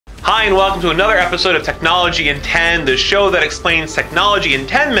Hi and welcome to another episode of Technology in 10, the show that explains technology in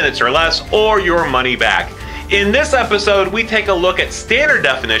 10 minutes or less, or your money back. In this episode, we take a look at standard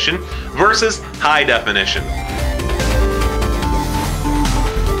definition versus high definition.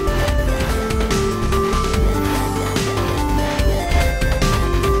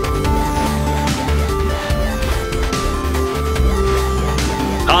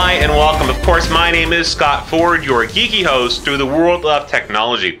 Hi and welcome. Of course, my name is Scott Ford, your geeky host through the world of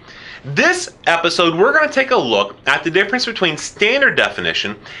technology. This episode, we're going to take a look at the difference between standard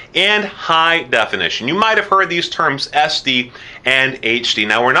definition and high definition. You might have heard these terms SD and HD.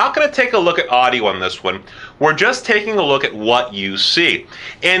 Now, we're not going to take a look at audio on this one. We're just taking a look at what you see.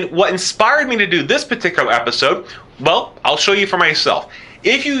 And what inspired me to do this particular episode, well, I'll show you for myself.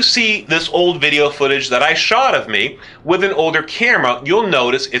 If you see this old video footage that I shot of me with an older camera, you'll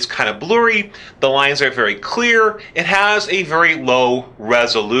notice it's kind of blurry, the lines are very clear, it has a very low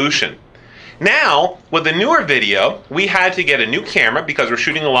resolution. Now, with the newer video, we had to get a new camera because we're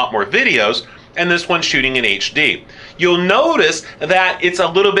shooting a lot more videos, and this one's shooting in HD. You'll notice that it's a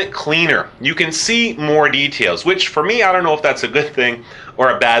little bit cleaner. You can see more details, which for me, I don't know if that's a good thing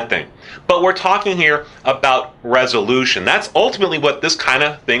or a bad thing. But we're talking here about resolution. That's ultimately what this kind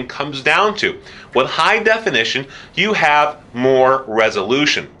of thing comes down to. With high definition, you have more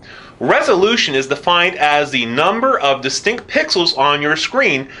resolution. Resolution is defined as the number of distinct pixels on your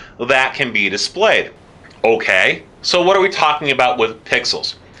screen that can be displayed. Okay, so what are we talking about with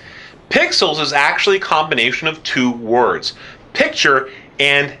pixels? Pixels is actually a combination of two words, picture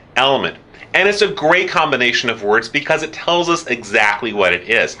and element. And it's a great combination of words because it tells us exactly what it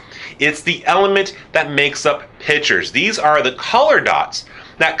is. It's the element that makes up pictures. These are the color dots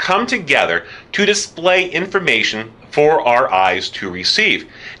that come together to display information for our eyes to receive.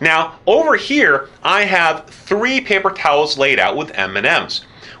 Now, over here, I have 3 paper towels laid out with M&Ms.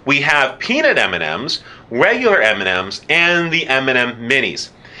 We have peanut M&Ms, regular M&Ms, and the M&M minis.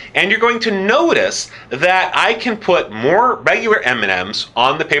 And you're going to notice that I can put more regular M&Ms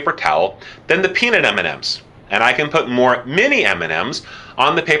on the paper towel than the peanut M&Ms. And I can put more mini M&Ms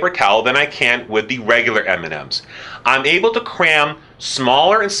on the paper towel than I can with the regular M&Ms. I'm able to cram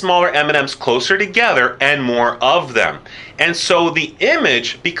smaller and smaller M&Ms closer together and more of them. And so the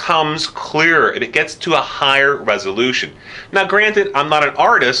image becomes clearer. It gets to a higher resolution. Now granted, I'm not an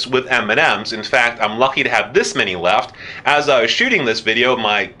artist with M&Ms. In fact, I'm lucky to have this many left. As I was shooting this video,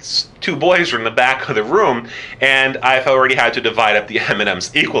 my 2 boys were in the back of the room and I've already had to divide up the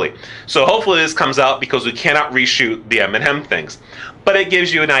M&Ms equally. So hopefully this comes out because we cannot reshoot the M&M things. But it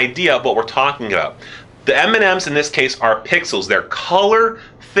gives you an idea of what we're talking about. The M&Ms in this case are pixels. They're color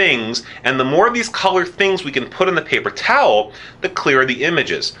things, and the more of these color things we can put in the paper towel, the clearer the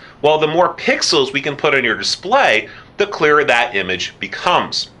image is. Well, the more pixels we can put on your display, the clearer that image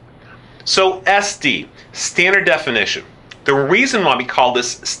becomes. So SD, standard definition. The reason why we call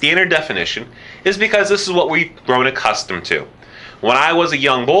this standard definition is because this is what we've grown accustomed to. When I was a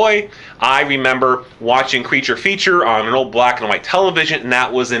young boy, I remember watching Creature Feature on an old black and white television, and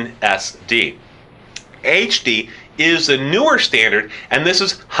that was in SD. HD is the newer standard, and this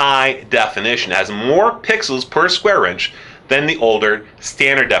is high definition. It has more pixels per square inch than the older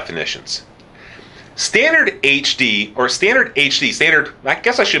standard definitions. Standard HD, or standard HD, standard, I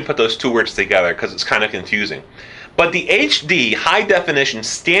guess I should put those 2 words together because it's kind of confusing. But the HD high definition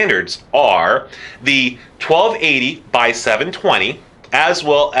standards are the 1280 by 720 as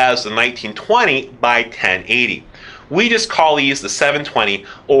well as the 1920 by 1080. We just call these the 720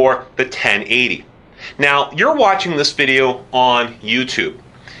 or the 1080. Now, you're watching this video on YouTube.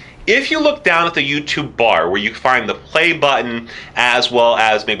 If you look down at the YouTube bar where you find the play button as well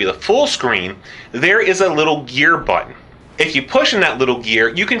as maybe the full screen, there is a little gear button. If you push in that little gear,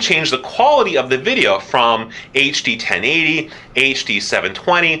 you can change the quality of the video from HD 1080, HD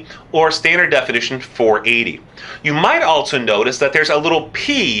 720, or standard definition 480. You might also notice that there's a little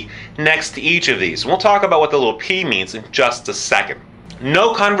P next to each of these. We'll talk about what the little P means in just a second.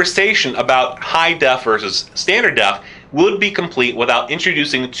 No conversation about high def versus standard def would be complete without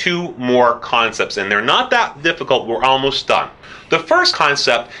introducing 2 more concepts, and they're not that difficult. We're almost done. The first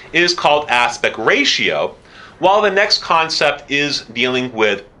concept is called aspect ratio, while the next concept is dealing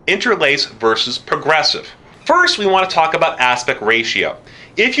with interlace versus progressive. First, we want to talk about aspect ratio.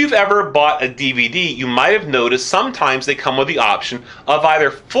 If you've ever bought a DVD, you might have noticed sometimes they come with the option of either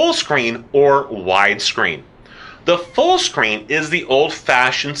full screen or widescreen. The full screen is the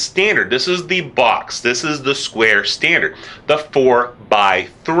old-fashioned standard. This is the box. This is the square standard, the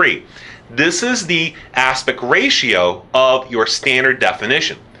 4:3. This is the aspect ratio of your standard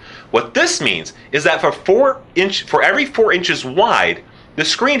definition. What this means is that for every 4 inches wide, the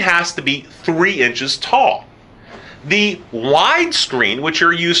screen has to be 3 inches tall. The wide screen, which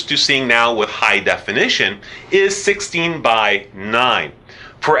you're used to seeing now with high definition, is 16 by 9.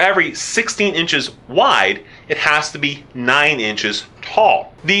 For every 16 inches wide, it has to be 9 inches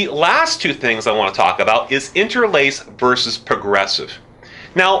tall. The last two things I want to talk about is interlace versus progressive.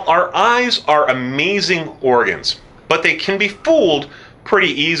 Now, our eyes are amazing organs, but they can be fooled pretty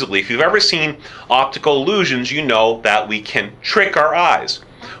easily. If you've ever seen optical illusions, you know that we can trick our eyes.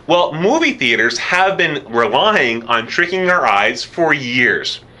 Well, movie theaters have been relying on tricking our eyes for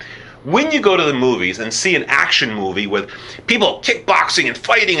years. When you go to the movies and see an action movie with people kickboxing and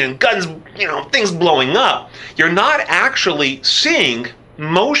fighting and guns, things blowing up, you're not actually seeing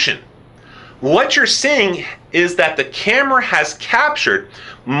motion. What you're seeing is that the camera has captured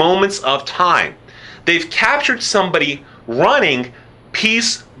moments of time. They've captured somebody running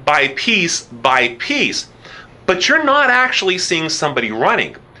piece by piece by piece, but you're not actually seeing somebody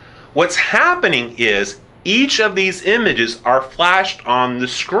running. What's happening is each of these images are flashed on the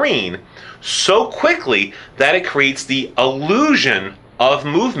screen so quickly that it creates the illusion of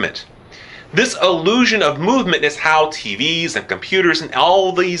movement. This illusion of movement is how TVs and computers and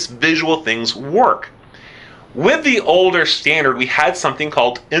all these visual things work. With the older standard, we had something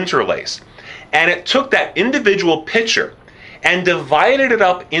called Interlace, and it took that individual picture and divided it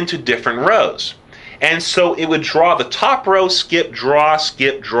up into different rows. And so it would draw the top row, skip, draw,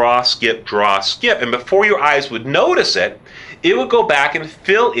 skip, draw, skip, draw, skip. And before your eyes would notice it, it would go back and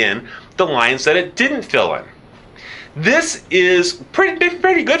fill in the lines that it didn't fill in. This is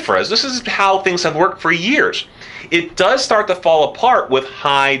pretty good for us. This is how things have worked for years. It does start to fall apart with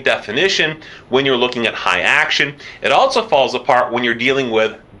high definition when you're looking at high action. It also falls apart when you're dealing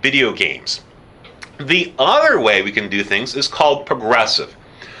with video games. The other way we can do things is called progressive.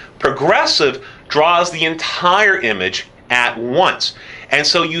 Progressive draws the entire image at once, and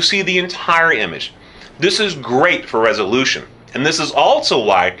so you see the entire image. This is great for resolution, and this is also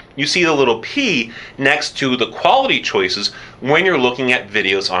why you see the little P next to the quality choices when you're looking at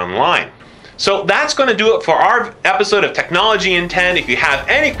videos online. So that's going to do it for our episode of Technology in 10. If you have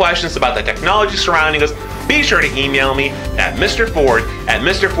any questions about the technology surrounding us, be sure to email me at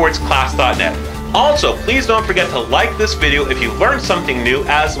mrford@mrfordsclass.net. Also, please don't forget to like this video if you learned something new,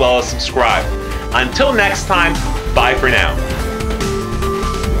 as well as subscribe. Until next time, bye for now.